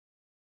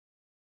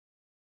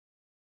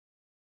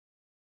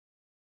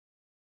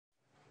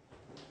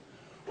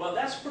Well,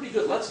 that's pretty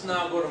good. Let's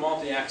now go to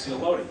multi-axial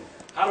loading.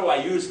 How do I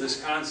use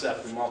this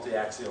concept in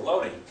multi-axial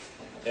loading?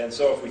 And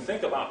so if we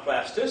think about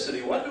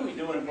plasticity, what do we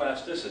do in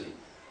plasticity?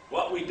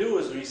 What we do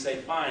is we say,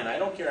 fine, I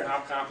don't care how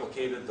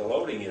complicated the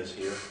loading is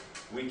here,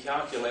 we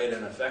calculate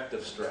an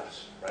effective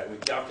stress, right? We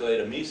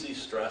calculate a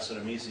Mises stress and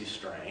a Mises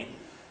strain,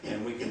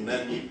 and we can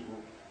then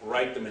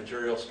write the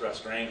material stress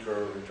strain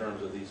curve in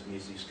terms of these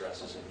Mises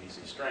stresses and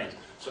Mises strains.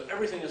 So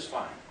everything is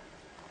fine.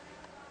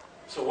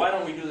 So why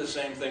don't we do the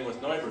same thing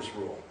with Neuber's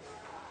rule?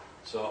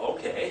 So,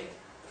 okay.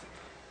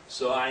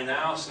 So I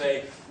now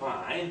say,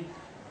 fine,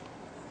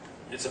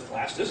 it's a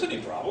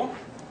plasticity problem.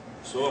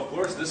 So of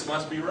course this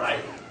must be right?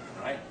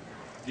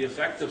 The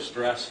effective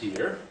stress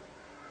here,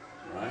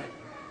 right,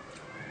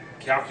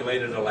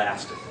 calculated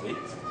elastically,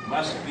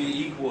 must be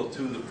equal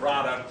to the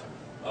product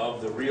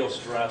of the real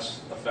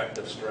stress,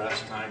 effective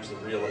stress, times the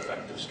real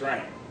effective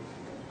strain.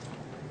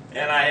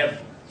 And I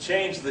have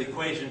changed the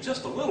equation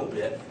just a little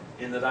bit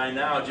in that I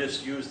now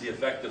just use the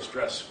effective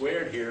stress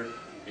squared here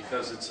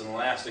because it's an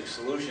elastic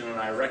solution, and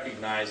I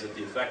recognize that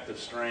the effective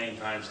strain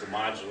times the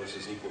modulus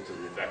is equal to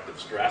the effective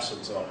stress,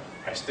 and so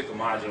I stick a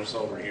modulus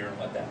over here and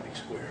let that be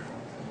squared.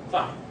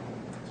 Fine.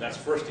 So that's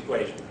the first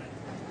equation.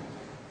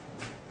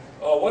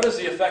 Oh, what is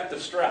the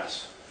effective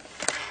stress?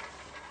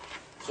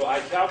 So I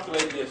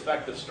calculate the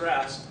effective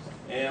stress,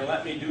 and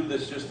let me do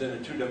this just in a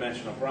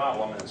two-dimensional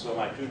problem, and so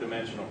my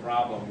two-dimensional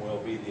problem will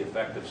be the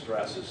effective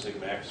stress is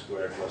sigma x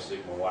squared plus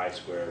sigma y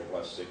squared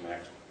plus sigma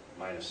x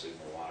minus sigma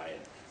y,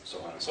 and so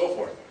on and so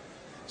forth.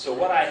 So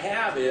what I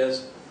have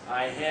is,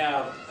 I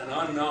have an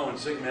unknown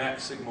sigma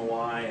x, sigma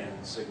y,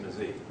 and sigma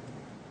z.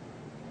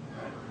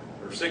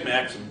 Right? Or sigma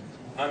x, and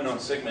unknown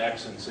sigma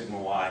x and sigma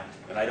y,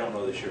 and I don't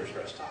know the shear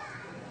stress top.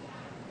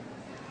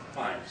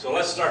 Fine, so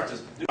let's start to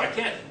do, I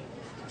can't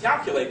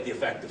calculate the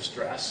effective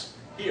stress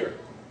here.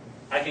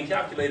 I can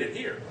calculate it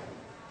here,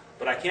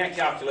 but I can't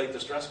calculate the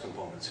stress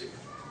components here.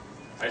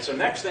 All right, so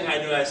next thing I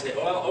do, I say,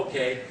 well,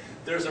 okay,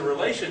 there's a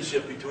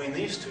relationship between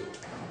these two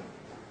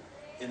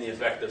in the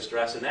effective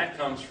stress, and that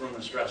comes from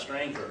the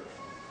stress-strain curve.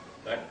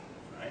 Okay?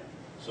 Right?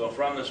 So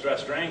from the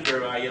stress-strain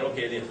curve, I get,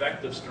 okay, the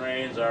effective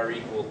strains are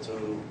equal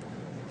to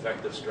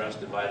effective stress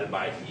divided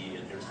by E,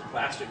 and here's the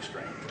plastic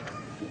strain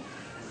curve.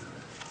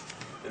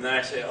 And then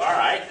I say, all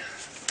right,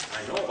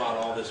 I know about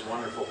all this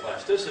wonderful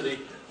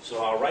plasticity,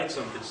 so I'll write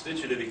some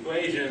constitutive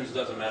equations,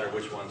 doesn't matter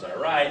which ones I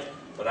write,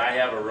 but I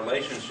have a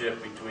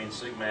relationship between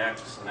sigma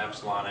x and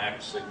epsilon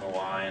x, sigma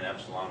y and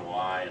epsilon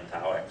y, and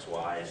tau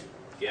xy and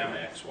gamma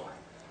xy.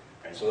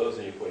 And so those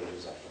are the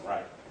equations I can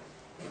write.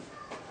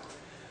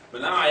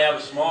 But now I have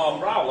a small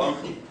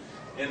problem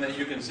in that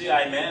you can see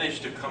I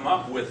managed to come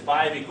up with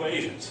 5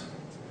 equations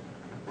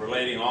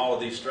relating all of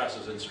these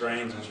stresses and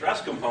strains and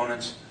stress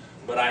components,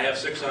 but I have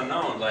 6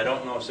 unknowns. I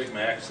don't know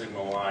sigma x,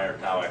 sigma y, or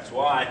tau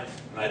xy,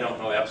 and I don't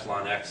know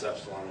epsilon x,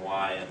 epsilon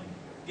y, and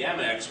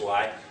gamma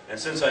xy. And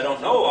since I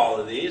don't know all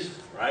of these,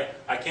 right,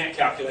 I can't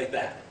calculate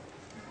that.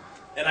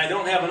 And I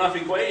don't have enough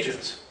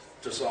equations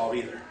to solve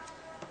either.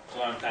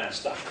 So I'm kind of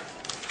stuck.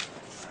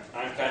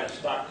 I'm kind of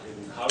stuck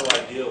in how do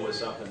I deal with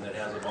something that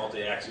has a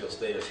multi-axial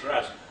state of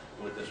stress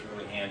with this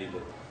really handy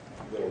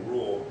little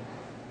rule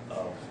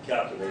of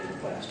calculating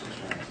plastic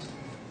strains.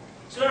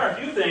 So there are a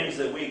few things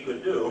that we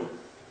could do.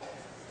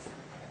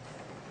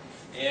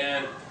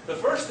 And the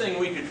first thing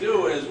we could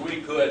do is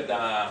we could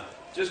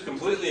just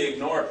completely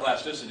ignore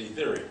plasticity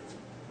theory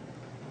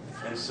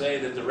and say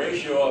that the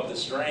ratio of the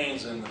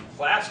strains in the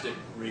plastic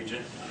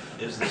region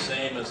is the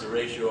same as the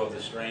ratio of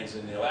the strains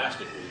in the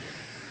elastic region.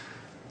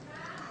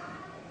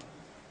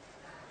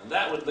 And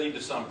that would lead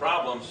to some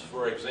problems.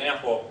 For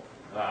example,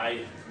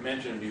 I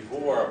mentioned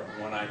before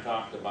when I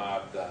talked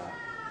about the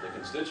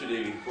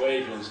constitutive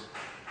equations,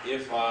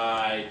 if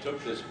I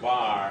took this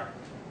bar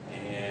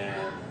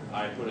and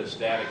I put a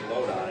static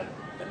load on it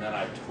and then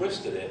I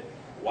twisted it,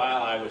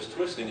 while I was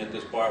twisting it,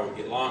 this bar would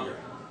get longer.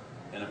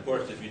 And of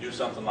course, if you do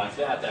something like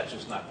that, that's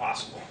just not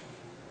possible.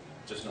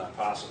 Just not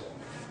possible.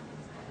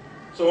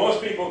 So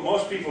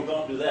most people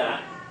don't do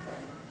that.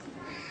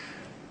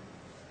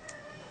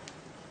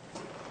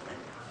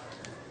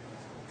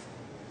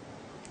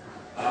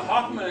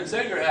 Hoffman and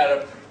Zenger had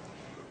a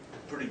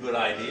pretty good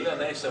idea,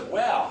 and they said,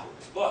 well,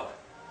 look,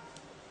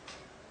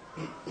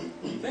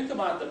 think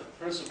about the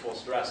principal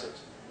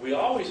stresses. We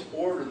always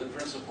order the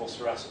principal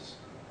stresses.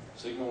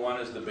 Sigma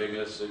 1 is the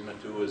biggest, sigma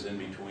 2 is in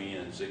between,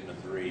 and sigma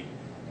 3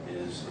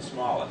 is the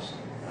smallest,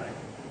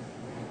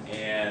 right?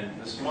 And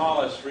the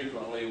smallest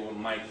frequently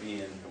might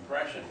be in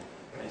compression.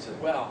 And they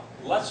said, well,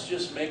 let's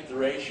just make the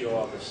ratio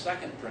of the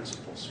second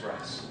principal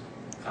stress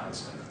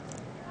constant.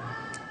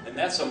 And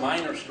that's a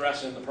minor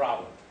stress in the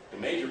problem. The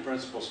major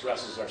principal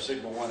stresses are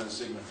sigma 1 and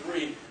sigma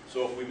 3,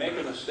 so if we make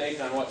a mistake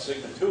on what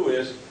sigma 2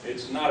 is,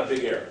 it's not a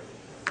big error.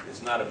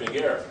 It's not a big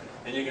error.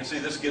 And you can see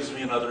this gives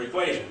me another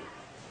equation.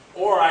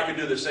 Or I could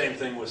do the same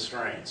thing with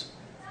strains.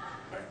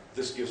 Right?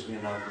 This gives me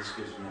another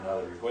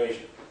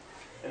equation.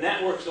 And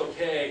that works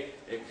okay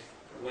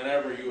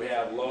whenever you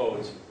have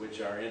loads which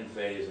are in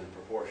phase and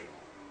proportional.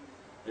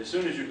 As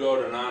soon as you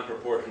go to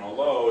non-proportional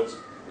loads,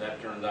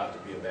 that turns out to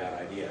be a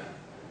bad idea.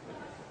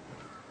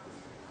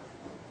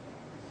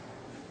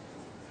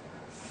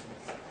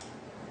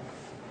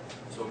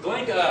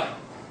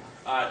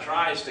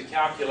 tries to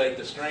calculate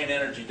the strain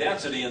energy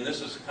density, and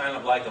this is kind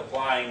of like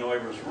applying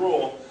Neuber's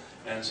rule.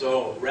 And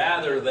so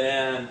rather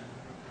than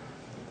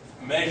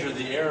measure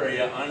the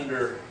area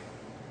under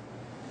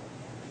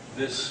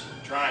this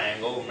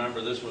triangle,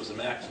 remember this was the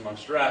maximum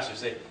stress, you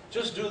say,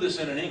 just do this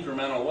in an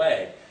incremental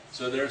way.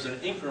 So there's an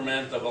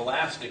increment of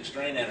elastic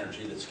strain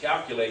energy that's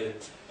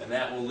calculated, and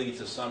that will lead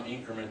to some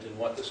increment in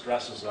what the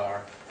stresses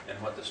are and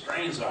what the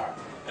strains are.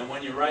 And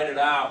when you write it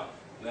out,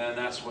 then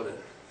that's what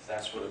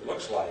it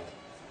looks like.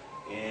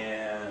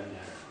 And,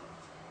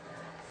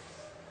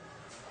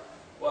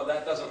 well,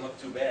 that doesn't look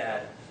too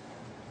bad.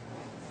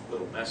 A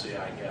little messy,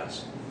 I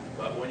guess.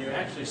 But when you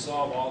actually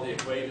solve all the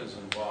equations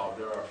involved,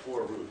 there are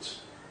 4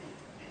 roots.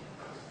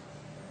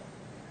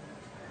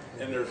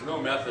 And there's no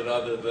method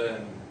other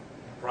than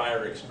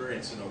prior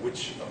experience to know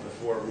which of the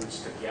 4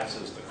 roots to guess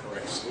is the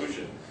correct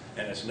solution.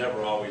 And it's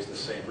never always the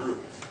same root.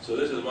 So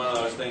this is one of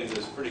those things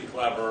that's pretty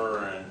clever,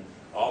 and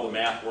all the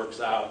math works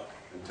out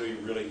until you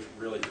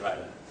really try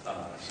to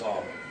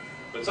solve it.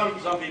 But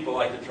some people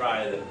like to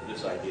try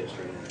this idea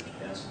straight energy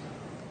density.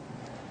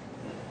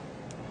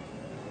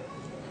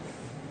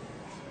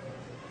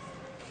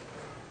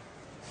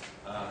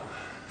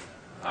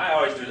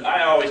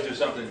 I always do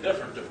something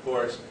different, of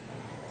course,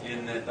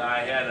 in that I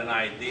had an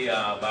idea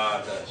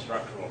about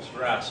structural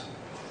stress,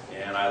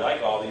 and I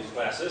like all these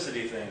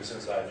plasticity things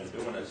since I've been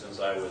doing it since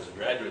I was a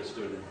graduate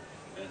student.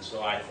 And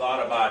so I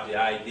thought about the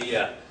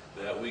idea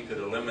that we could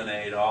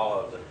eliminate all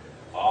of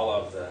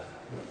the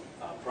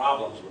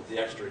problems with the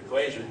extra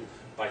equation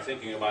by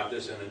thinking about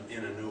this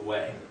in a new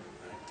way.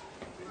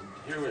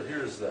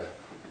 Here's the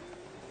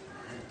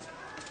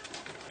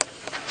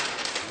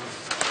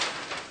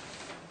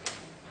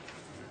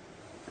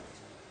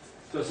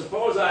so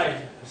suppose I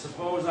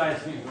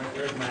think,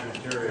 there's my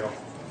material,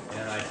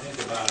 and I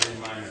think about in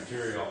my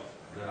material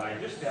that I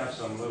just have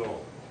some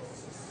little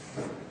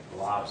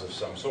blobs of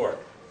some sort.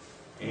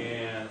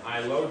 And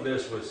I load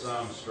this with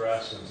some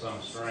stress and some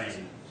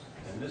strain,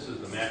 and this is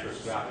the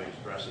macroscopic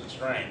stress and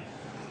strain.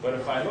 But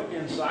if I look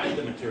inside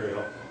the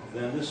material,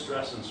 then this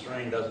stress and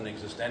strain doesn't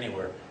exist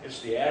anywhere.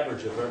 It's the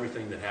average of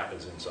everything that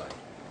happens inside.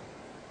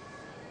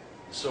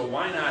 So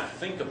why not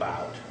think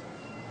about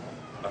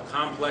a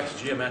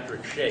complex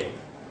geometric shape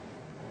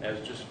as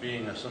just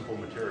being a simple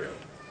material,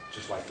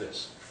 just like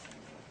this.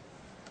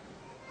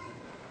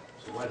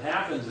 So what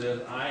happens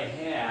is I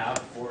have,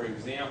 for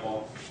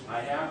example, I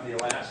have the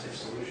elastic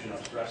solution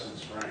of stress and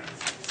strain.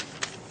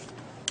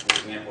 For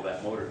example,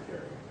 that motor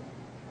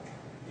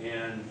carrier.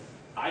 And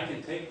I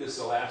can take this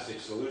elastic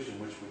solution,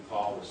 which we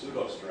call the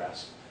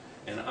pseudostress,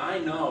 and I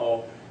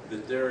know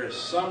that there is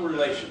some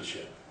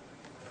relationship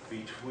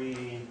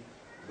between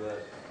the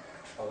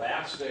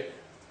elastic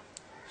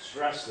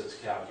stress that's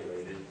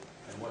calculated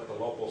and what the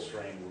local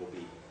strain will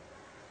be.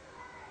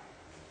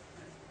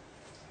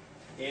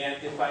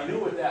 And if I knew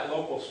what that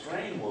local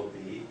strain will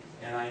be,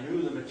 and I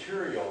knew the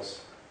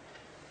material's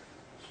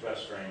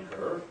stress-strain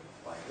curve,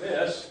 like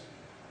this,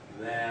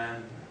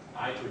 then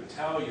I could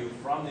tell you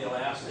from the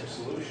elastic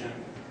solution,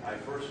 I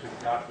first could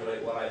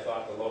calculate what I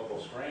thought the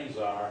local strains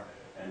are,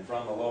 and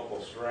from the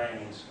local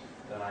strains,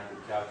 then I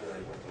could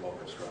calculate what the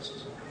local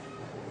stresses are.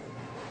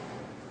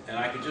 And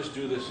I could just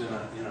do this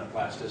in a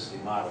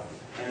plasticity model.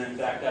 And in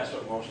fact, that's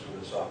what most of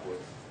the software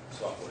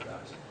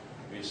does.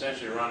 We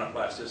essentially run a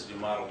plasticity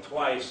model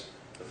twice.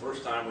 The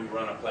first time we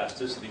run a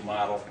plasticity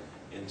model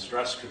in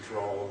stress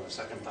control, and the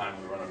second time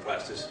we run a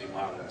plasticity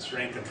model in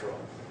strain control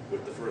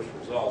with the first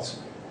results.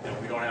 And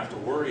we don't have to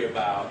worry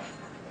about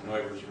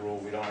Neuber's rule.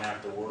 We don't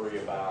have to worry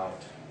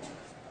about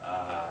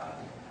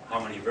how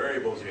many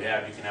variables you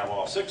have. You can have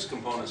all 6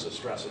 components of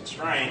stress and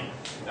strain.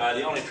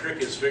 The only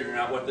trick is figuring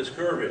out what this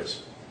curve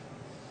is.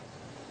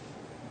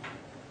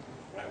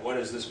 Right? What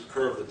is this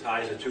curve that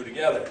ties the two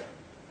together?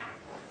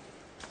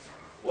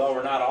 Well,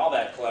 we're not all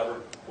that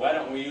clever. Why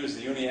don't we use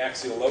the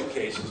uniaxial load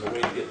case as a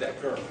way to get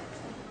that curve,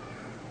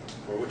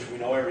 for which we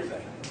know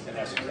everything, and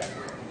that's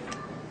exactly right.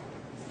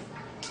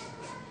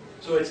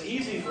 So it's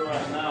easy for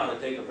us now to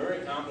take a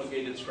very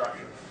complicated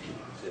structure,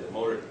 say the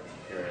motor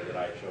area that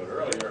I showed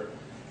earlier,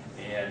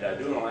 and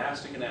do an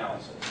elastic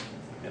analysis,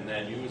 and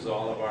then use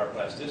all of our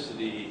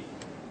plasticity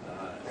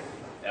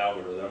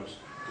algorithms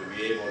to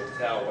be able to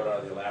tell what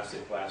are the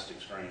elastic plastic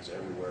strains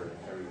everywhere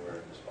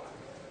in this body.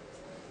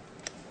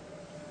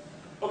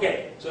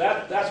 Okay, so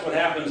that's what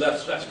happens.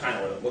 That's kind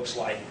of what it looks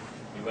like.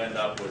 You end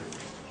up with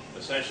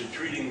essentially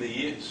treating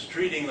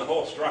the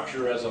whole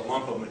structure as a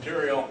lump of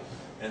material,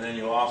 and then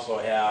you also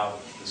have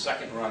the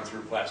second run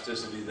through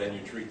plasticity. Then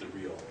you treat the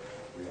real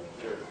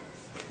material.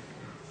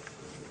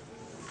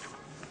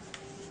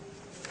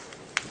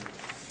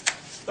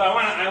 So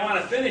I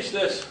want to finish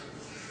this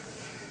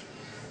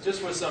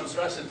just with some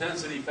stress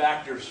intensity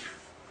factors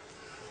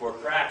for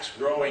cracks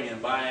growing in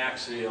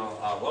biaxial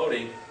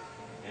loading.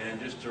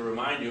 And just to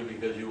remind you,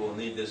 because you will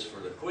need this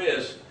for the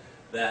quiz,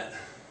 that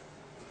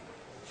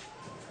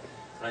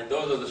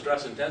those are the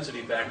stress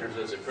intensity factors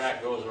as the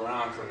crack goes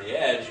around from the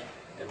edge.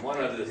 And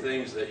one of the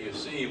things that you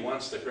see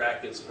once the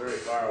crack gets very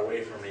far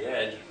away from the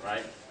edge,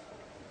 right,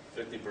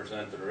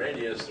 50% of the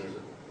radius,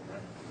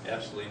 Right?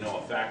 Absolutely no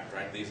effect,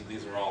 right?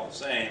 These are all the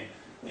same,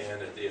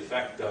 and the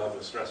effect of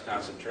a stress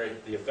concentration,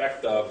 the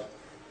effect of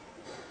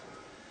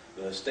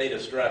the state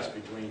of stress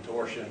between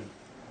torsion,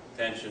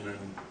 tension,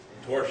 and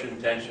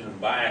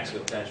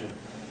biaxial tension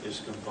is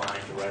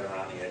confined to right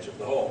around the edge of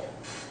the hole.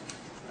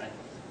 Right?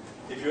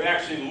 If you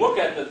actually look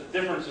at the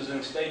differences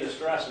in state of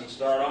stress and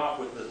start off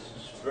with this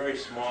very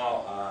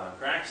small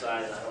crack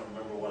size, I don't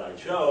remember what I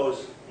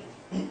chose,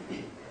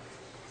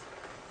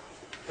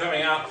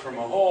 coming out from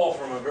a hole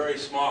from a very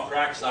small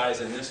crack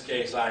size, in this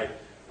case I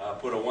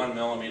put a 1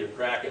 millimeter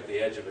crack at the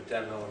edge of a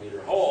 10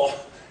 millimeter hole,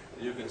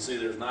 you can see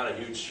there's not a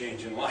huge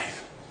change in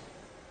life.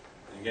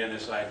 And again,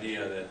 this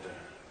idea that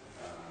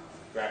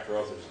crack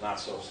growth is not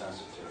so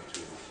sensitive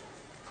to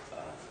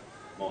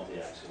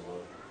multi-axial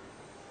loading.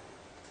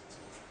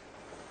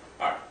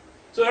 All right,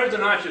 so there's the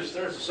notches,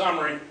 there's the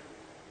summary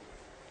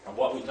of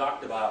what we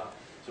talked about.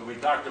 So we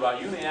talked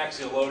about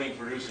uniaxial loading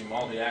producing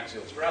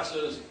multi-axial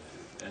stresses,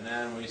 and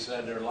then we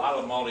said there are a lot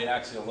of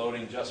multi-axial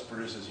loading just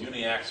produces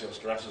uniaxial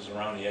stresses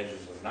around the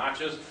edges of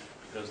notches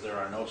because there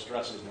are no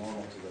stresses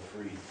normal to the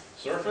free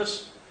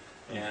surface.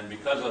 And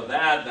because of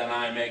that, then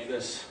I make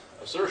this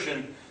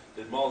assertion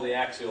that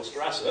multi-axial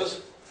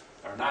stresses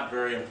are not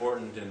very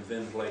important in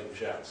thin plate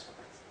sheds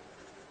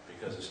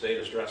because the state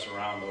of stress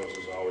around those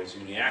is always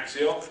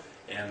uniaxial,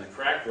 and the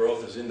crack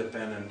growth is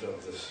independent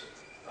of this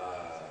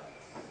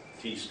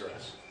T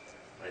stress,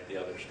 right, the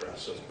other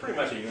stress. So it's pretty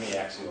much a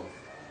uniaxial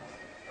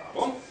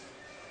problem,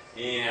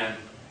 and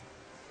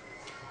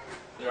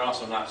they're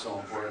also not so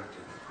important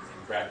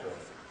in crack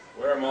growth.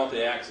 Where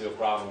multi-axial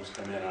problems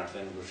come in are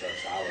things which are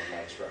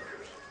solid-like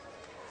structures,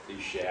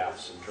 these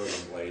shafts and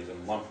turbine blades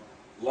and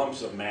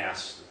lumps of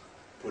mass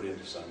put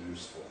into some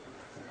useful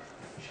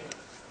shape.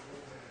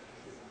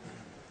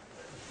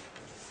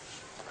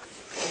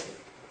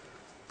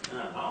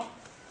 Now,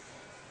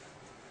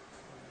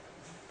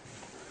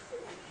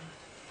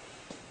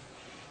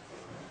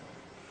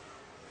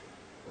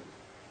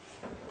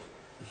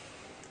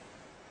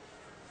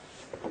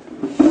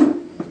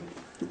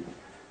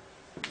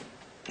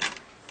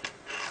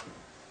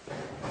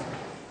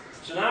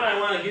 I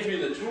want to give you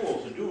the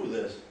tools to do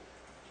this.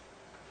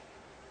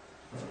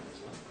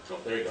 So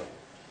there you go.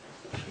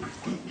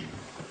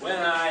 When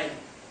I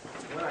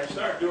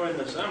start doing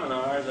the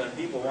seminars and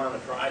people want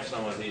to try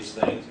some of these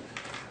things,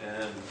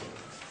 and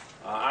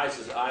I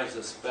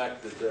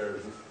suspect that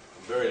there's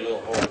very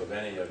little hope of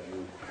any of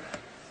you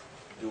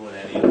doing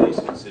any of these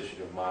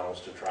constitutive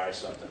models to try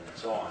something and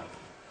so on.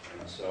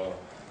 And so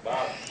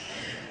about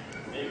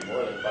maybe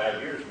more than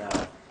 5 years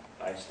now,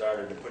 I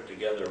started to put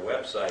together a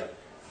website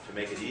to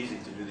make it easy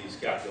to do these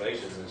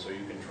calculations, and so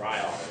you can try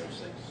all of those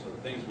things. So the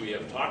things we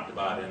have talked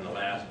about in the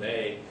last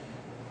day,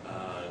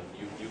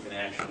 you can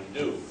actually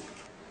do.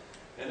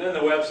 And then the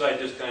website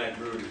just kind of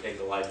grew to take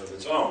a life of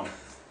its own,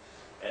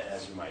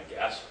 as you might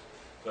guess.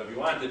 So if you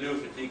want to do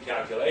fatigue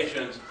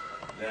calculations,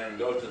 then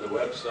go to the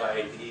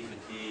website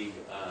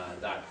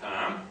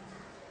efatigue.com,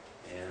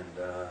 and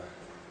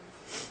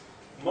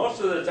most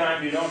of the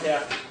time you don't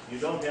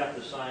have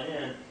to sign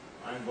in.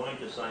 I'm going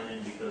to sign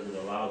in because it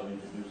allows me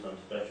to do some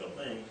special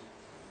things.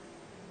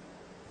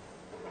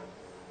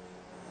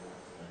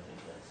 I think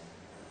that's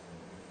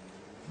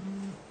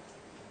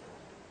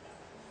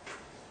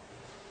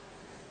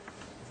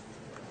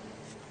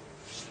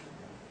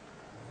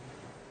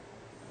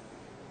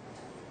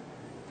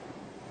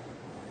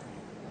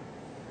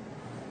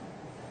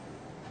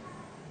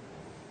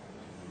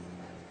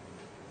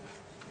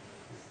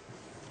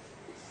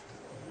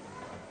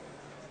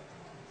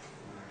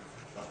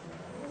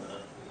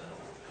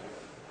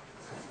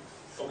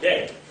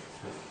okay.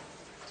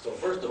 So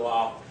first of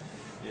all,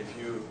 if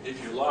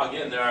you log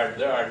in, there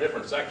are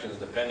different sections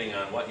depending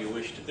on what you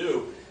wish to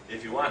do.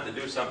 If you want to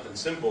do something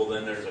simple,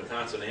 then there's a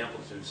constant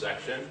amplitude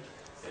section.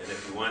 And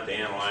if you want to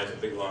analyze a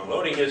big long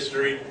loading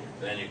history,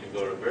 then you can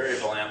go to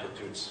variable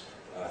amplitudes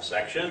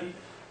section.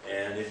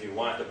 And if you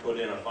want to put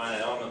in a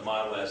finite element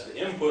model as the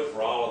input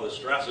for all of the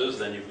stresses,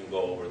 then you can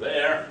go over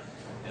there.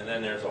 And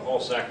then there's a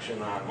whole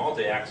section on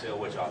multi-axial,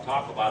 which I'll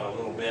talk about a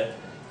little bit.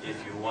 If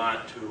you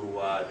want to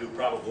do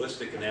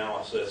probabilistic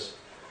analysis,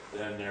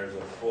 then there's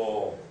a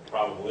full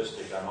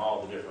probabilistic on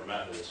all the different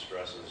methods,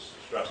 stresses,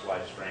 stress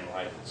life, strain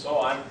life, and so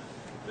on.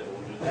 That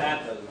will do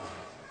that.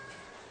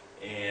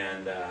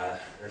 And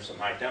there's some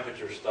high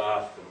temperature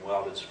stuff and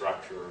welded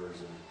structures,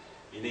 and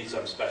you need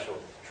some special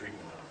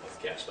treatment of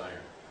cast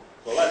iron.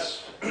 So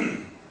let's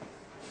I'll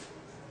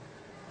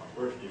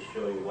first just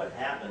show you what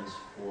happens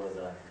for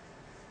the.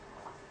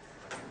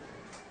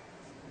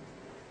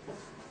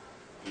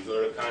 You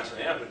go to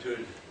constant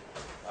amplitude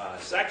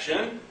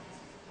section,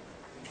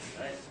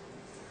 right?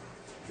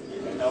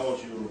 It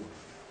tells you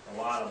a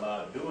lot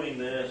about doing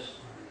this,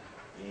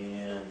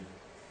 and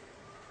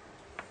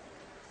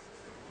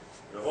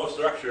the whole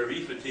structure of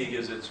E-fatigue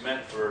is it's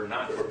meant for,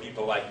 not for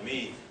people like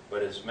me,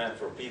 but it's meant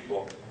for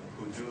people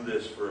who do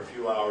this for a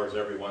few hours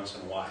every once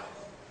in a while,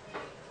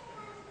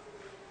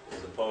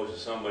 as opposed to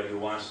somebody who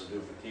wants to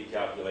do fatigue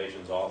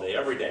calculations all day,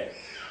 every day.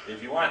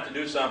 If you want to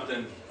do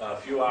something a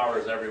few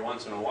hours every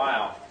once in a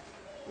while,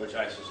 which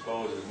I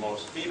suppose is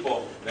most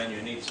people, then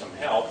you need some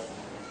help.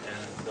 And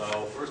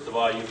so, first of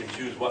all, you can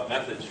choose what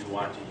methods you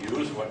want to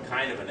use, what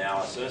kind of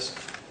analysis,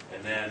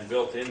 and then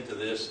built into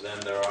this, then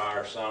there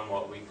are some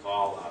what we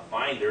call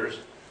finders.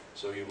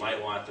 So you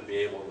might want to be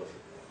able to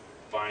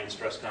find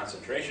stress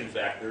concentration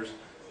factors,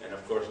 and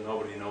of course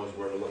nobody knows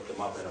where to look them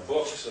up in a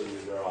book, so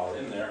they're all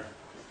in there.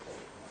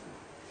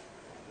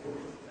 I don't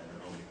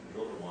know, we can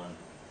go to one.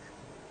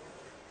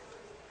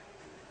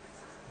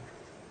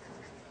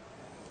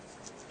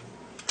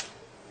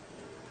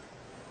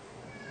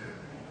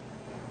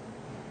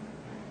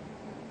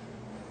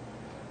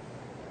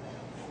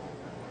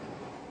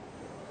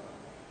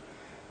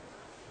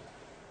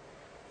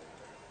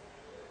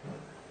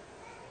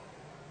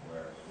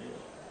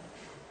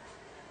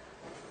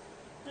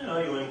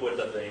 You input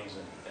the things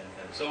and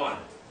so on.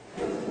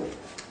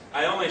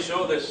 I only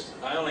show this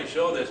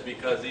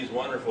because these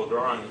wonderful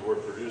drawings were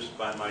produced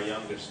by my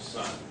youngest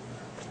son.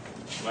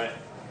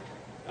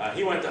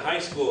 He went to high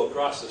school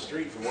across the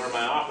street from where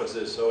my office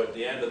is, so at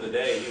the end of the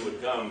day he would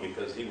come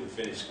because he would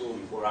finish school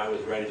before I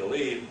was ready to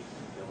leave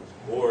and was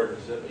bored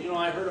and said, you know,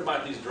 I heard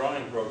about these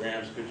drawing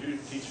programs, could you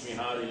teach me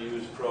how to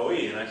use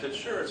Pro-E? And I said,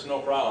 sure, it's no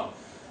problem.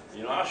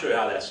 You know, I'll show you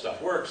how that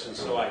stuff works. And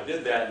so I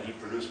did that, and he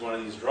produced one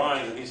of these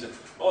drawings, and he said,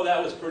 oh,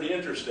 that was pretty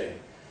interesting. And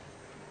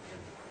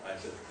I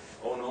said,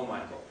 oh, no,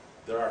 Michael,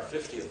 there are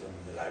 50 of them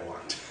that I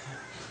want.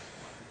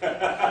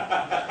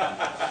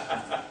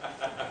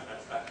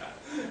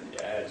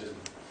 Yeah,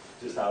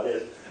 just how it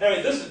is. I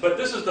mean,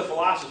 this is the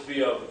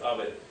philosophy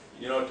of it,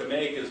 you know, to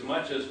make as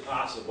much as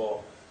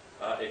possible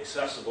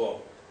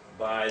accessible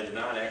by the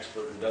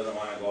non-expert who doesn't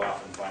want to go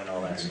off and find all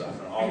that stuff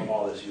and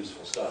all this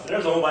useful stuff. And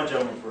there's a whole bunch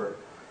of them for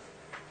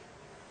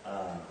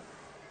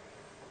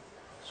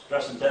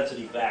stress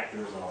intensity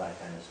factors and all that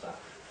kind of stuff.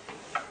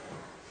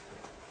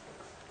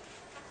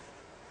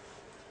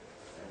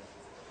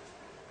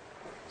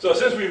 So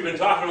since we've been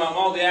talking about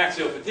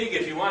multi-axial fatigue,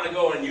 if you want to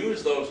go and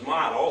use those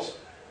models,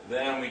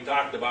 then we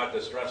talked about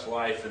the stress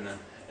life and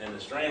the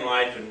strain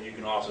life, and you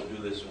can also do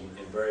this in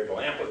variable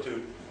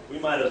amplitude. We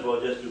might as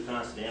well just do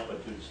constant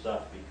amplitude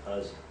stuff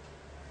because it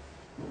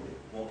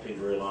won't take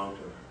very long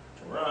to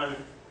run.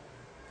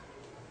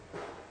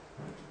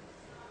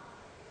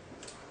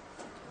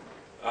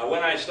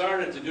 When I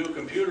started to do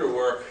computer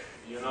work,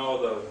 you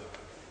know,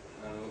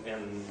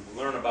 and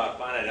learn about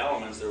finite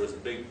elements, there was a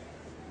big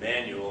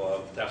manual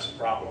of test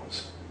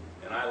problems.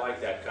 And I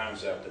like that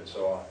concept, and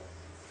so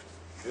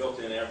built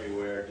in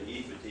everywhere to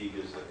E-fatigue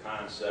is the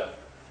concept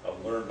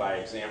of learn by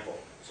example.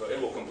 So it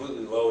will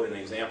completely load an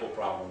example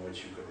problem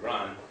which you could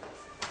run,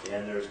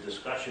 and there's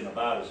discussion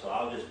about it, so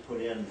I'll just put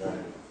in the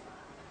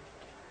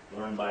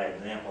learn by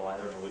example. I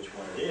don't know which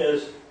one it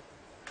is,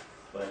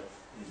 but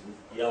these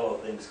yellow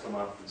things come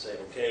up and say,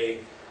 okay,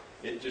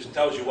 it just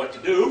tells you what to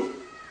do.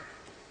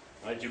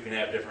 Right? You can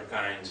have different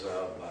kinds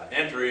of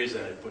entries,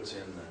 and it puts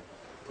in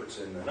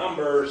the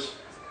numbers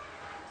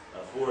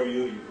for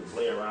you. You can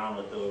play around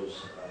with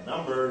those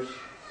numbers,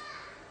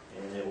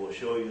 and it will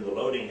show you the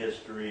loading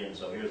history. And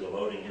so here's a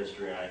loading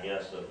history, I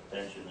guess, of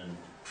tension and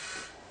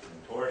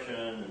torsion,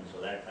 and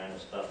so that kind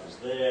of stuff is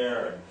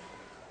there. And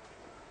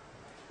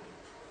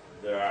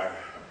there are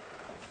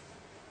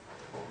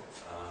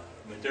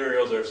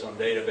materials, there are some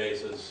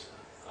databases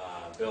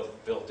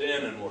built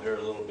in, and we'll hear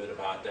a little bit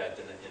about that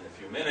in a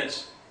few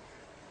minutes.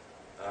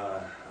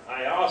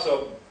 I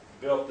also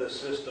built this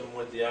system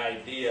with the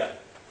idea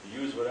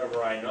to use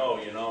whatever I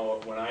know. You know,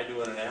 when I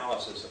do an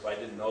analysis, if I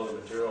didn't know the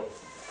material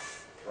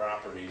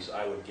properties,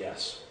 I would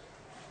guess.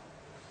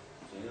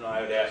 So, you know,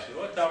 I would ask you,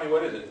 well, tell me,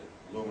 what is it,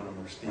 aluminum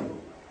or steel?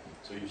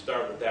 So you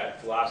start with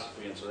that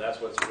philosophy, and so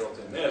that's what's built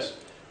in this.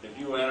 If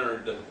you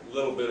entered a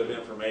little bit of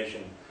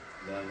information,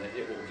 then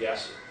it will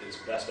guess its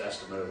best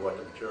estimate of what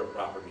the material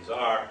properties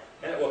are,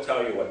 and it will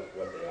tell you what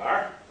they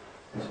are.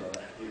 So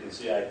you can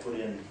see I put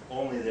in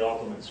only the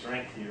ultimate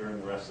strength here,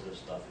 and the rest of the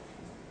stuff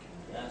you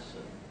can guess.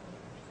 And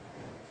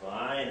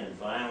fine, and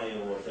finally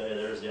it will tell you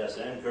there's the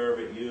SN curve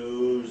it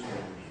used,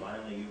 and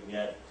finally you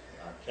get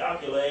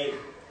calculate.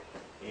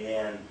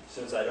 And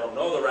since I don't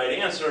know the right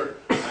answer,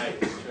 I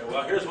say,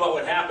 well, here's what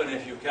would happen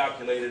if you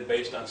calculated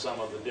based on some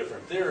of the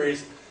different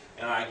theories.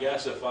 And I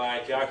guess if I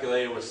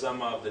calculated with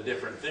some of the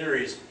different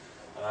theories,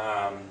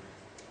 well,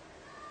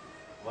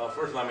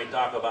 first let me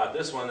talk about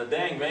this one. The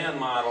Dang-Van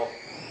model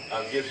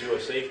gives you a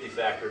safety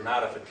factor,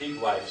 not a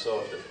fatigue life.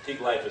 So if the fatigue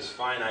life is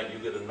finite, you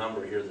get a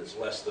number here that's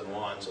less than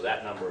 1, so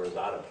that number is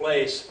out of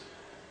place.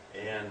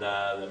 And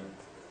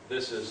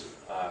this is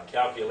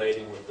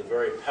calculating with the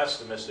very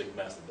pessimistic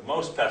method. The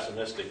most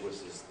pessimistic,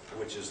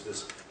 which is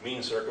this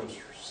mean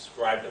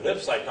circumscribed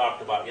ellipse I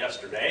talked about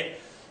yesterday.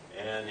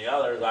 And the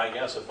others, I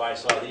guess, if I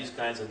saw these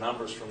kinds of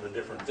numbers from the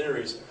different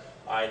theories,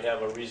 I'd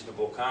have a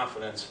reasonable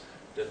confidence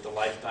that the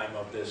lifetime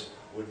of this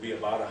would be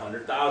about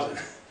 100,000.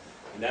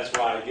 And that's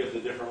why I give the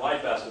different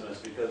life estimates,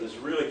 because it's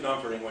really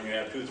comforting when you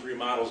have 2, 3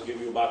 models give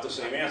you about the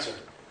same answer.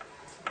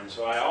 And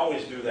so I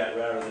always do that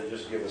rather than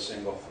just give a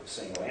single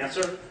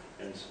answer,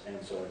 and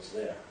so it's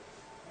there.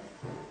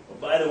 But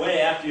by the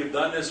way, after you've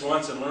done this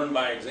once and learned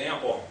by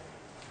example,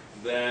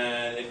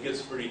 then it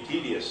gets pretty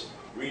tedious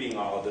reading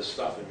all of this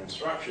stuff in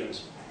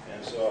instructions.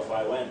 And so if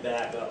I went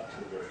back up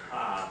to the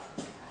top,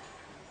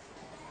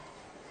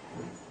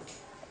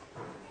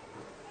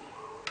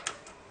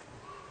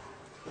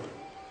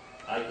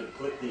 I could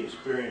put the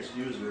experienced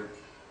user,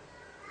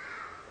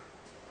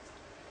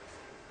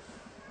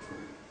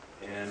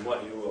 and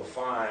what you will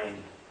find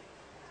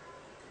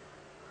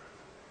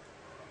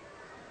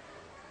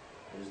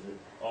is that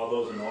all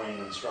those annoying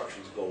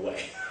instructions go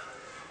away.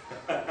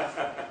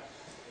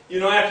 You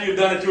know, after you've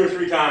done it 2 or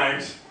 3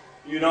 times,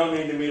 you don't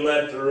need to be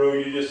led through.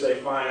 You just say,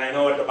 fine, I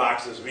know what the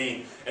boxes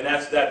mean. And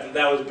that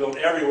was built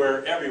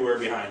everywhere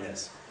behind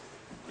this,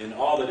 in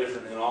all the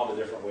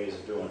different ways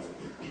of doing it.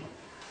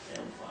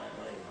 And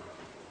finally,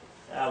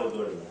 I will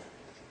go to that.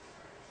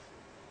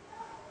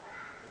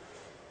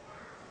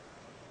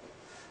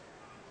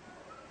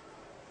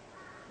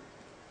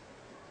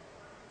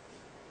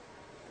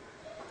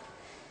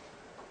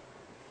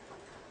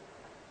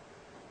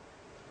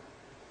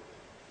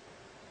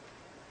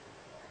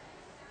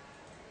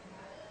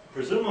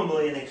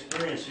 Presumably, an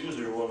experienced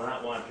user will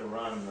not want to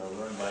run the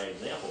learn by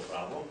example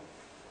problem.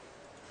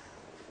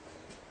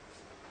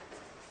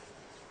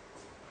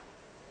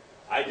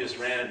 I just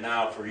ran it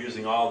now for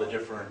using all the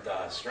different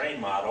strain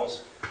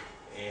models,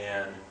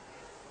 and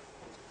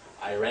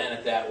I ran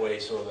it that way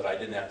so that I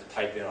didn't have to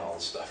type in all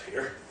the stuff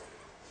here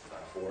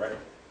for it,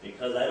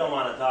 because I don't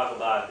want to talk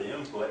about the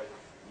input.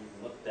 You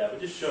can look at that,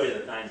 but just show you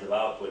the kinds of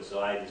outputs.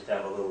 So I just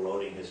have a little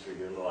loading history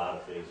here, a little out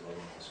of phase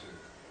loading history.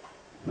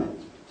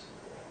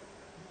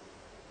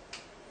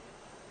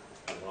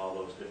 All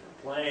those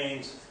different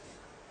planes.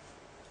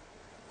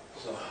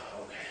 So,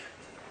 okay.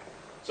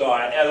 So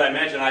as I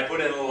mentioned, I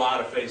put in a little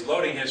out of phase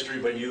loading history,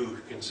 but you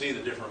can see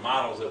the different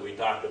models that we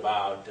talked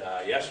about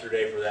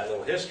yesterday for that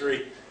little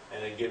history,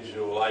 and it gives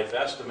you a life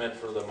estimate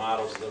for the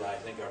models that I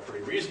think are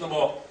pretty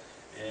reasonable.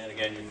 And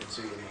again, you can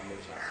see the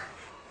numbers are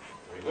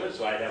very good,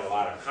 so I have a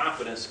lot of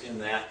confidence in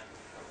that.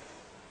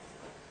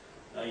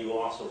 Now you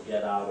also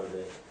get out of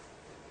it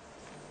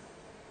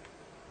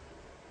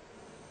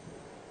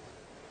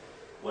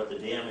what the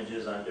damage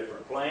is on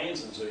different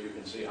planes, and so you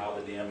can see how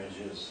the damage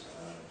is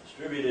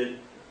distributed.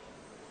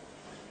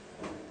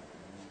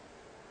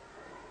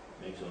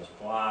 Makes those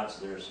plots.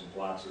 There's some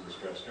plots of the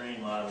stress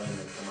strain modeling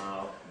that come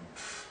out. And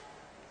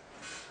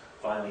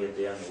finally, at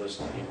the end, the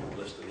list of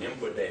the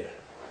input data.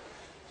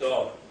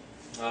 So,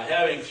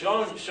 having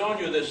shown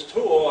you this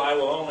tool, I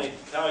will only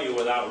tell you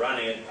without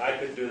running it. I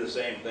could do the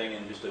same thing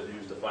and just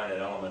use the finite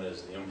element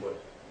as the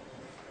input,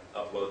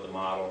 upload the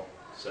model,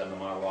 send the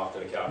model off to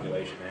the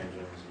calculation engines,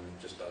 and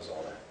it just does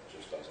all that.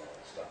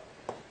 Stuff.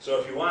 So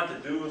if you want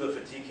to do the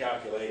fatigue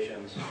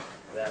calculations,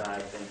 then I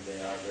think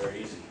they are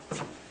very easy.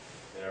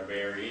 They are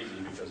very easy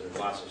because there's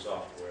lots of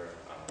software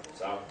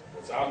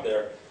that's out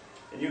there.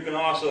 And you can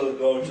also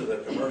go to the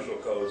commercial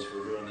codes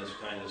for doing this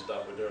kind of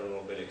stuff, but they're a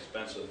little bit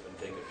expensive and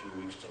take a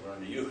few weeks to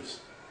learn to use.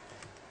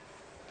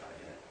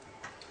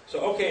 So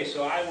okay,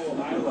 so I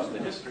love the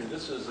history.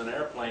 This is an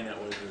airplane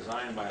that was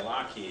designed by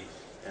Lockheed,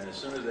 and as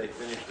soon as they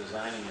finished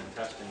designing and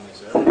testing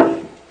this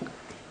airplane,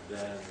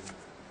 then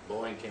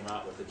Boeing came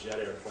out with the jet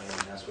airplane,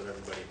 and that's what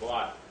everybody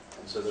bought.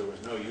 And so there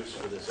was no use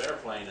for this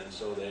airplane, and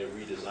so they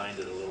redesigned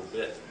it a little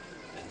bit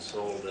and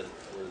sold it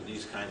for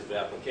these kinds of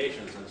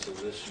applications. And so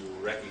this you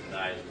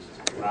recognize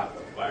as a drop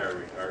of fire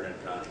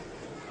retardant on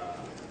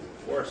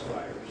forest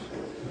fires.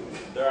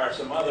 There are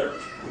some other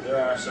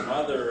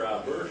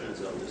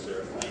versions of this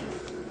airplane.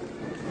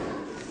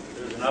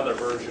 There's another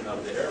version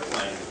of the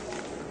airplane,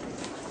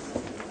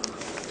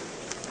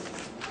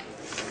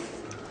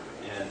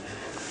 and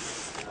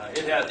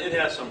it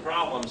has some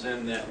problems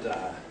in that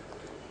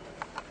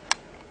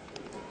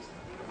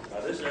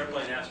this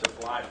airplane has to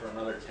fly for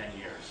another 10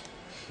 years,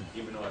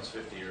 even though it's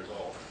 50 years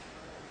old.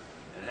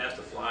 And it has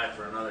to fly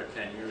for another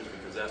 10 years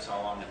because that's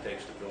how long it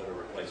takes to build a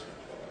replacement.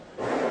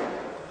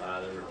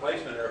 The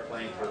replacement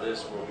airplane for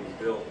this will be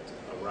built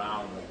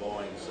around the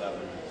Boeing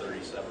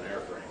 737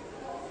 airframe.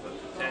 But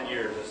for 10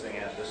 years, this thing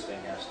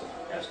has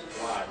to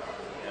fly.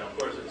 And of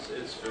course,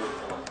 it's full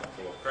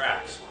of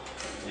cracks.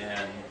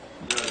 And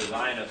the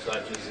design of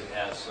such is it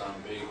has some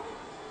big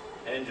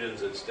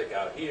engines that stick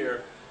out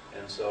here.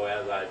 And so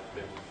as I've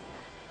been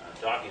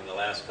talking the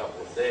last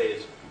couple of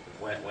days,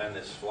 when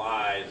this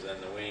flies, then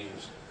the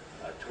wings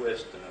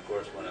twist, and of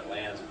course when it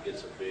lands, it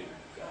gets a big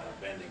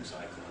bending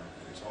cycle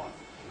and so on.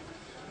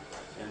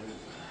 And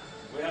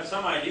we have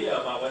some idea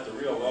about what the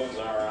real loads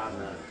are on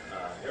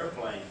the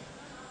airplane.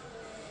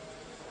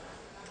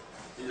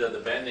 These are the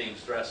bending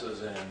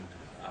stresses and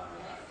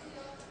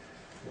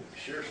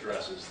shear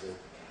stresses that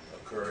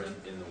occur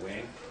in the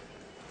wing.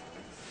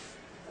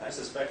 I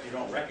suspect you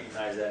don't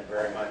recognize that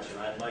very much, and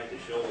I'd like to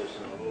show this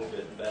in a little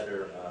bit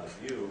better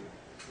view.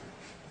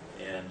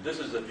 And this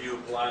is a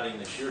view plotting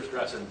the shear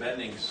stress and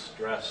bending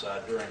stress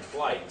during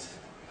flight.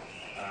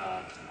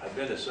 I've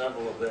been to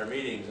several of their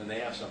meetings, and they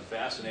have some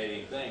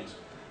fascinating things.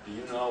 Do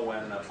you know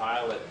when a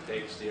pilot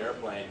takes the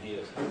airplane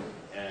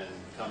and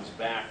comes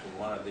back from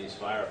one of these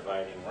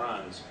firefighting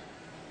runs,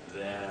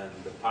 then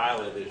the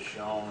pilot is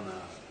shown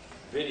a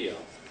video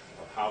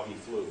of how he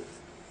flew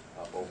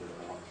up over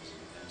the mountains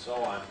and so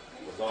on,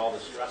 with all the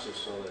stresses,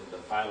 so that the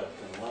pilot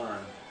can learn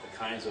the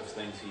kinds of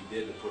things he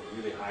did to put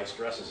really high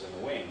stresses in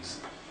the wings.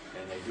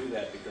 And they do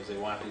that because they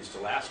want these to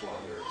last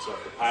longer. So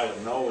if the pilot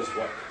knows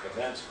what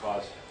events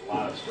cause a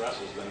lot of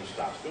stresses, then he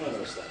stops doing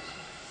those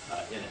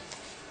things in it.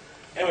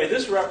 Anyway,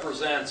 this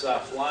represents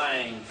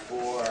flying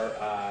for,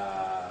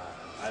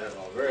 I don't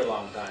know, a very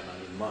long time, I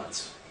mean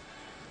months.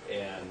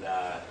 And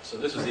so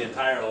this is the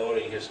entire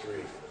loading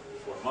history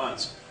for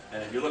months.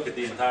 And if you look at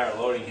the entire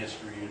loading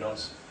history,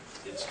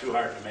 it's too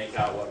hard to make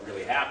out what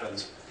really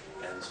happens.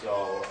 And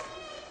so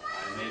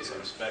I made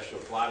some special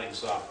plotting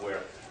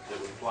software that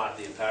would plot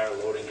the entire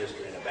loading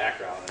history in the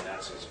background, and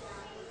that's this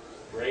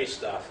gray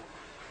stuff.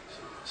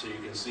 So you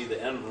can see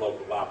the envelope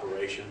of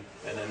operation,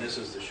 and then this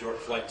is the short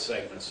flight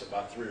segments,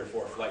 about 3 or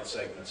 4 flight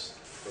segments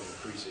from the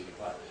preceding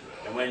flight.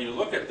 And when you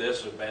look at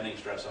this with bending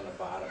stress on the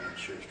bottom and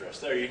shear stress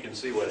there, you can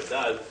see what it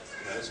does.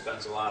 You know, it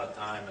spends a lot of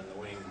time, and the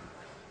wing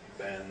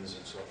bends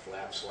and so it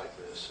flaps like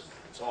this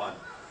and so on.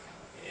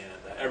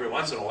 And every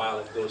once in a while,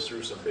 it goes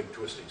through some big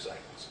twisting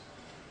cycles.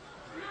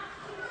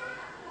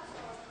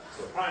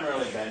 So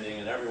primarily bending,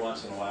 and every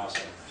once in a while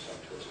some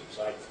twisting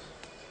cycles.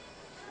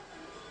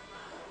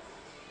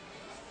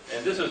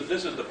 And this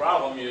is the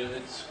problem.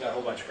 It's got a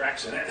whole bunch of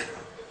cracks in it,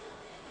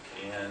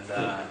 and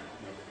of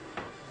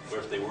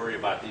course they worry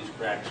about these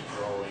cracks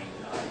growing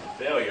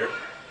failure.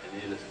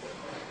 And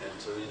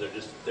so these are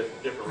just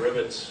different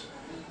rivets.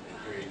 And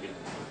here you can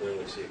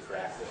clearly see a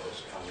crack that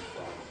was coming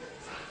from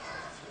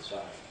the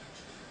side.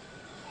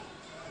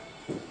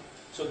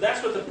 So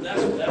that's what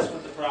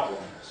the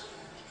problem is.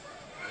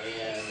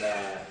 And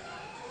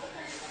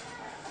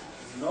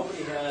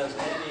nobody has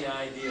any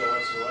idea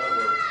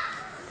whatsoever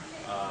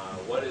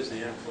what is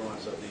the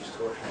influence of these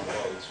torsional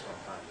loads from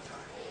time to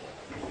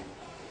time.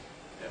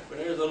 Yeah, but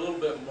here's a little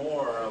bit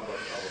more of a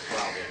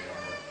problem.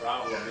 And the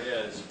problem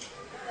is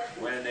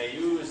when they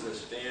use the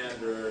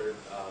standard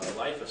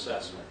life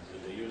assessment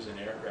that they use in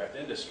the aircraft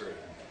industry,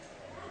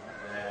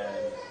 then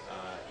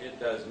it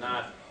does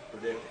not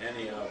predict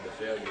any of the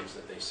failures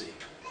that they see.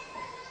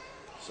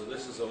 So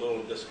this is a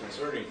little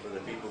disconcerting for the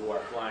people who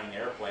are flying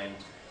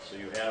airplanes. So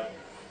you have,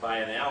 by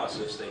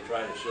analysis, they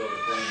try to show the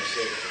plane is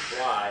safe to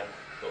fly,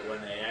 but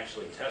when they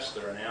actually test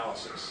their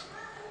analysis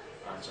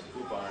on some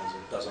coupons,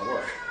 it doesn't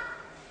work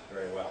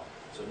very well.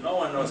 So no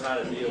one knows how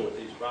to deal with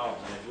these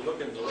problems. And if you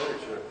look in the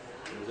literature,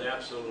 there's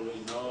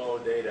absolutely no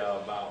data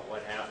about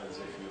what happens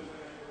if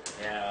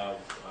you have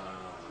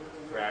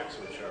cracks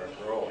which are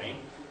growing,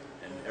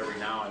 and every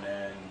now and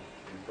then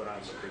you put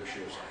on some big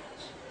shear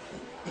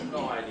cycles.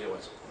 No idea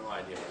whatsoever.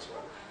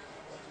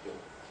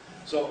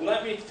 So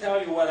let me tell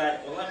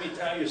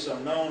you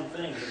some known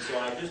things. And so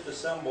I just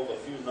assembled a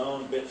few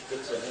known bits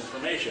of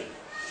information.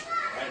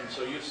 And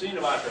so you've seen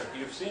about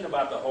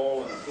the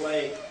hole in the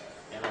plate,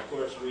 and of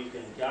course we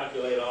can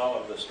calculate all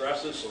of the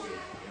stresses. So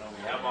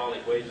we have all the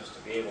equations to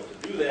be able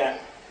to do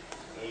that.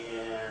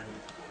 And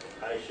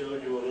I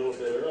showed you a little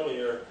bit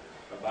earlier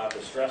about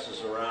the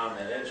stresses around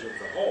the edge of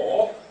the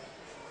hole,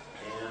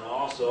 and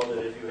also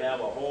that if you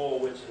have a hole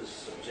which is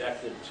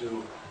subjected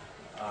to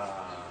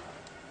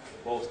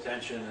both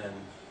tension and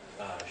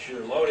shear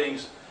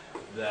loadings,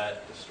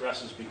 that the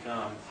stresses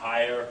become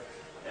higher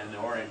and the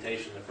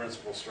orientation, the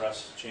principal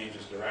stress,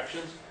 changes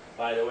directions.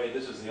 By the way,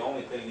 this is the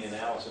only thing the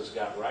analysis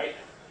got right.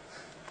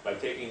 By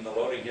taking the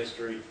loading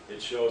history,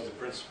 it shows the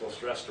principal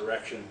stress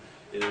direction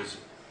is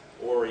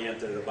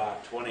oriented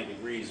about 20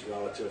 degrees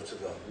relative to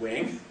the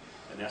wing,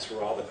 and that's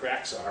where all the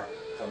cracks are,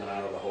 coming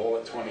out of the hole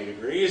at 20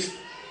 degrees.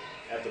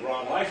 At the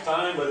wrong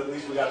lifetime, but at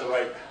least we got the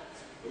right.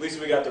 At least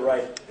we have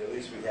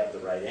the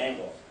right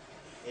angle.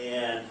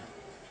 And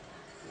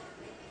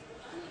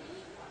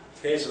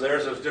okay, so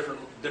there's those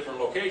different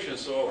locations.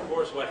 So of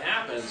course, what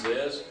happens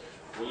is,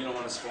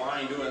 when it's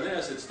flying doing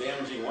this, it's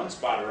damaging one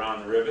spot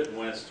around the rivet, and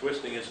when it's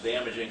twisting, it's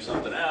damaging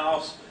something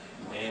else.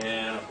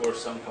 And of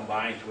course, some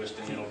combined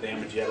twisting, it'll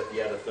damage yet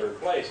a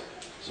third place.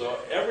 So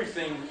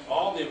everything,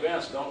 all the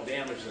events don't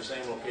damage the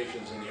same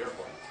locations in the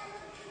airplane.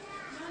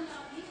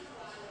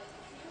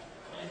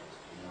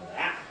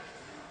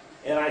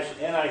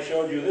 And I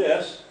showed you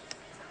this,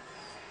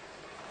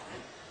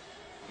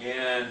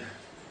 and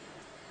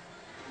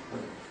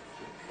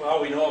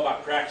well, we know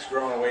about cracks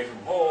growing away from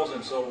holes,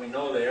 and so we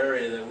know the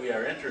area that we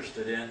are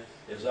interested in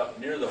is up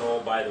near the hole.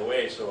 By the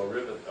way, so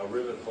a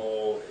rivet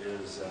hole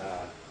is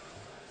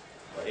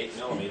 8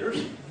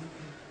 millimeters,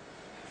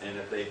 and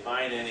if they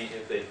find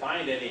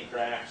any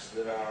cracks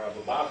that are of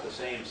about the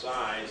same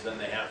size, then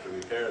they have to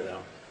repair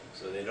them.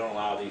 So they don't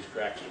allow these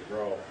cracks to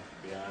grow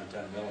beyond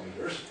 10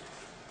 millimeters.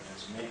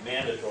 It's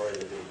mandatory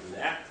that they do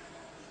that.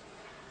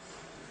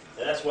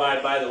 That's why,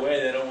 by the way,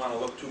 they don't want to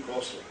look too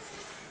closely.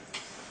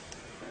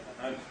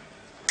 If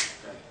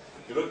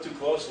you look too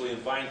closely and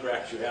find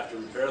cracks, you have to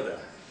repair them.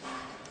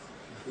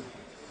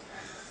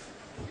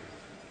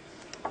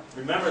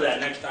 Remember that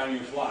next time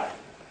you fly.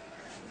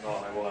 No,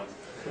 I won't.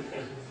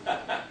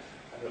 I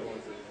don't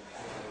want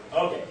to.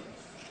 Okay.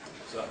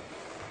 So,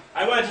 I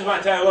I just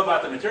want to tell you a little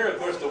about the material. Of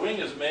course, the wing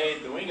is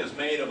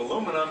made of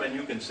aluminum, and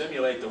you can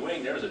simulate the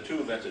wing. There's a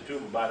tube. That's a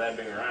tube about that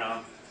big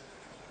around.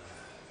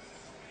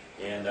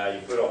 And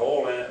you put a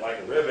hole in it like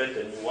a rivet,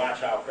 and you watch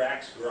how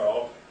cracks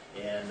grow.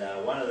 And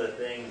one of the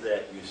things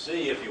that you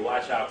see if you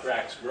watch how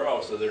cracks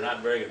grow, so they're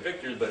not very good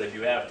pictures, but if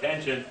you have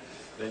tension,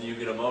 then you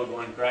get a mode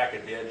 1 crack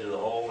at the edge of the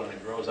hole, and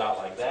it grows out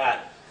like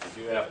that. If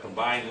you have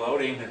combined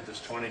loading at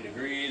just 20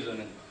 degrees, and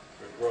it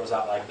grows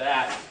out like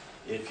that.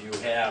 If you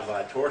have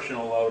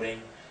torsional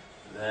loading,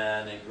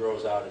 then it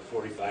grows out at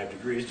 45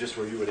 degrees, just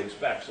where you would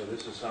expect. So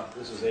this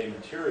is a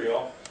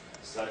material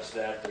such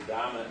that the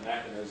dominant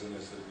mechanism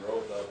is the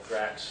growth of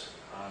cracks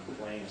on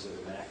planes of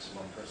the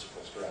maximum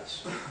principal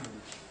stress.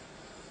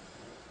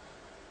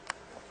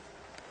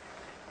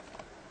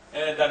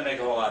 And it doesn't make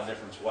a whole lot of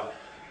difference what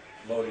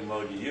loading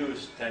mode you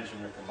use,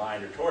 tension or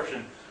combined or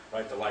torsion,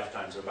 right? The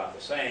lifetimes are about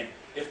the same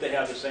if they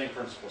have the same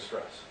principal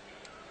stress.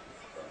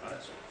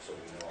 So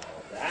we know all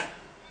of that.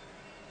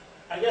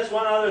 I guess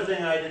one other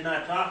thing I did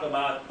not talk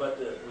about, but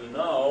that we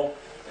know,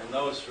 and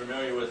those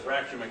familiar with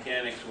fracture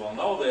mechanics will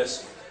know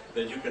this,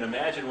 that you can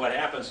imagine what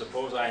happens.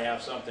 Suppose I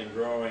have something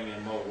growing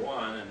in mode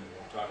 1, and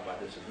we'll talk about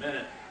this in a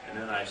minute, and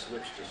then I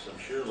switch to some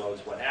shear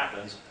loads. What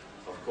happens?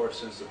 Of course,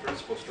 since the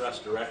principal stress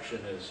direction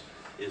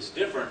is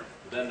different,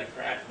 then the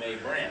crack may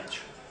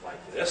branch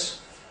like this.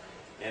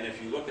 And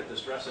if you look at the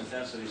stress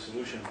intensity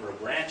solution for a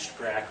branched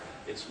crack,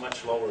 it's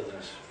much lower than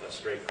a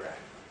straight crack.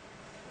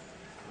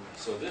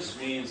 So this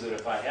means that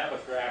if I have a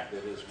crack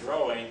that is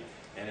growing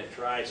and it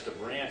tries to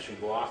branch and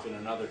go off in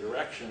another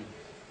direction,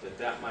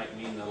 that might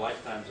mean the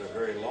lifetimes are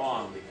very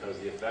long, because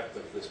the effect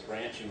of this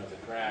branching of the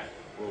crack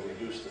will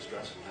reduce the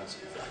stress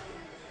intensity factor.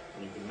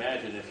 And you can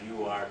imagine if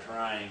you are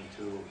trying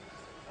to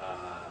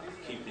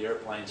keep the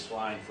airplanes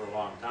flying for a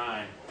long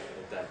time,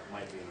 that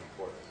might be an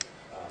important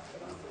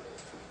phenomenon.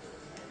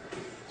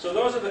 So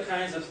those are the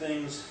kinds of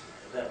things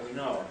that we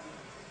know,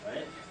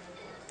 right?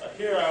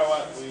 Here are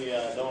what we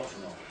don't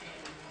know.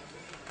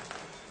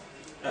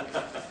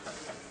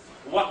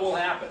 What will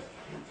happen?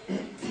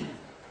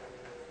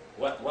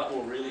 What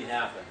will really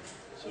happen?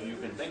 So you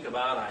can think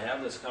about, I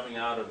have this coming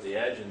out of the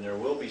edge, and there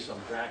will be some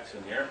cracks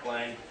in the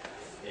airplane,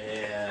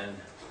 and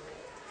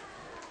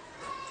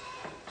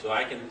so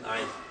I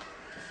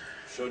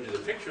showed you the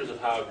pictures of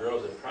how it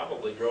grows. It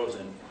probably grows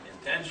in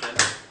tension.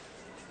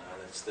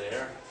 That's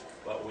there.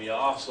 But we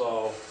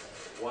also,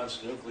 once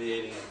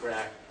nucleating a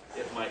crack,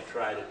 it might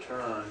try to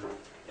turn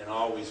and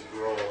always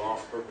grow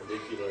off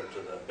perpendicular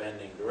to the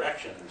bending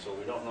direction. And so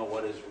we don't know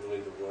what is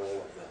really the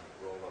role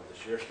of the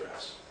shear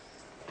stress.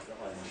 I don't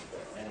know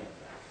any of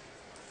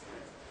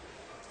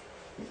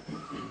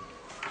that.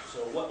 So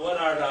what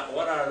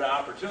are the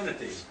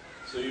opportunities?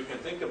 So you can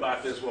think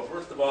about this. Well,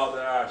 first of all,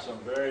 there are some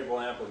variable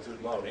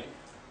amplitude loading.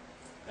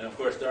 And of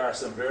course, there are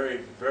some very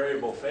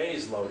variable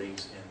phase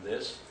loadings in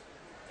this.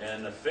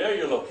 And the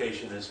failure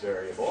location is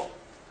variable.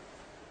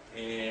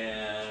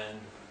 And,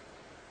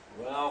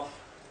 well,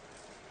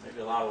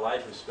 maybe a lot of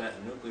life is spent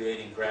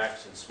nucleating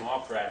cracks and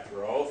small crack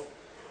growth.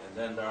 And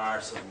then there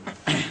are some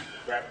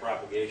crack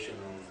propagation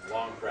and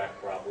long crack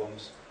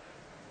problems.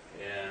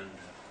 And,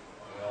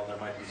 well, there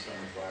might be some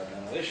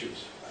environmental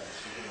issues.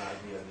 That's an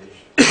idea of the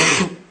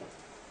issue.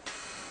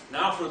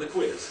 Now for the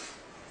quiz.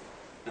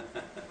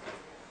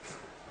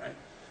 Right?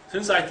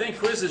 Since I think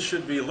quizzes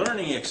should be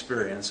learning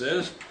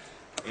experiences,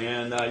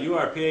 and you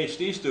are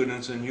PhD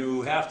students, and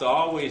you have to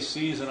always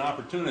seize an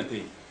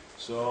opportunity.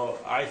 So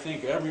I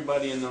think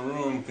everybody in the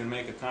room can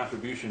make a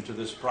contribution to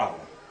this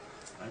problem.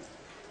 Right?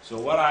 So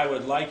what I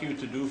would like you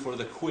to do for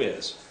the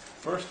quiz,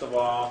 first of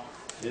all,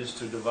 is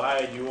to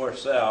divide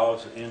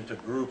yourselves into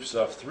groups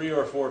of 3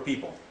 or 4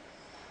 people.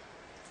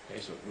 Okay,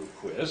 so group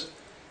quiz.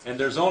 And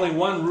there's only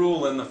one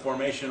rule in the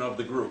formation of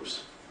the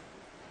groups.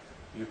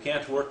 You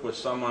can't work with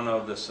someone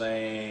of the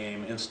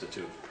same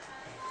institute,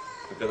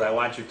 because I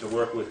want you to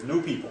work with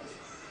new people,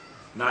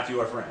 not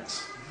your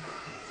friends.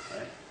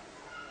 Right?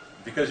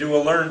 Because you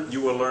will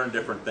learn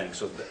different things.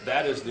 So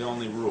that is the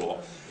only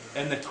rule.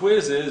 And the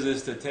quiz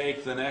is to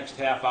take the next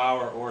half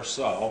hour or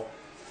so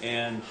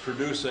and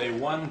produce a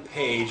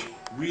 1-page,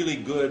 really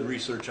good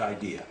research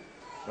idea.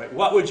 Right?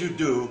 What would you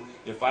do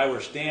if I were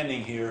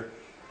standing here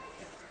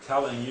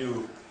telling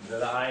you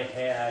that I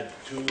had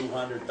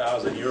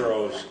 200,000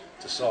 euros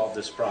to solve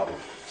this problem?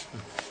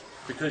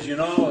 Because, you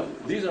know,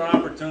 these are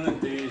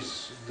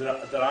opportunities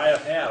that I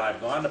have had. I've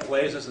gone to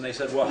places and they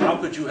said, well, how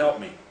could you help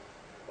me?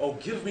 Oh,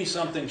 give me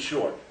something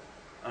short,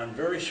 on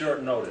very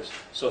short notice.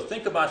 So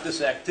think about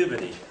this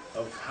activity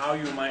of how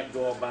you might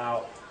go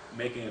about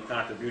making a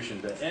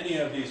contribution to any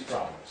of these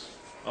problems.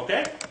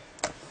 Okay?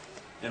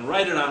 And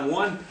write it on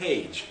 1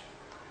 page.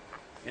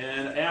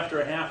 And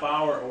after a half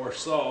hour or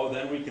so,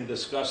 then we can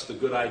discuss the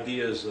good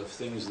ideas of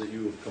things that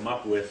you've come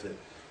up with. That,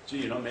 gee,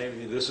 you know,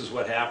 maybe this is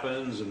what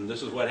happens and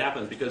this is what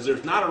happens. Because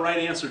there's not a right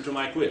answer to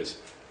my quiz.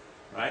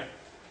 Right?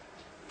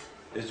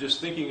 It's just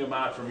thinking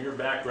about, from your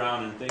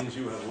background and things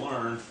you have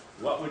learned,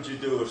 what would you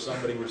do if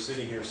somebody were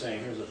sitting here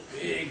saying, here's a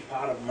big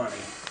pot of money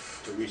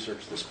to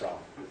research this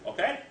problem.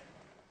 Okay?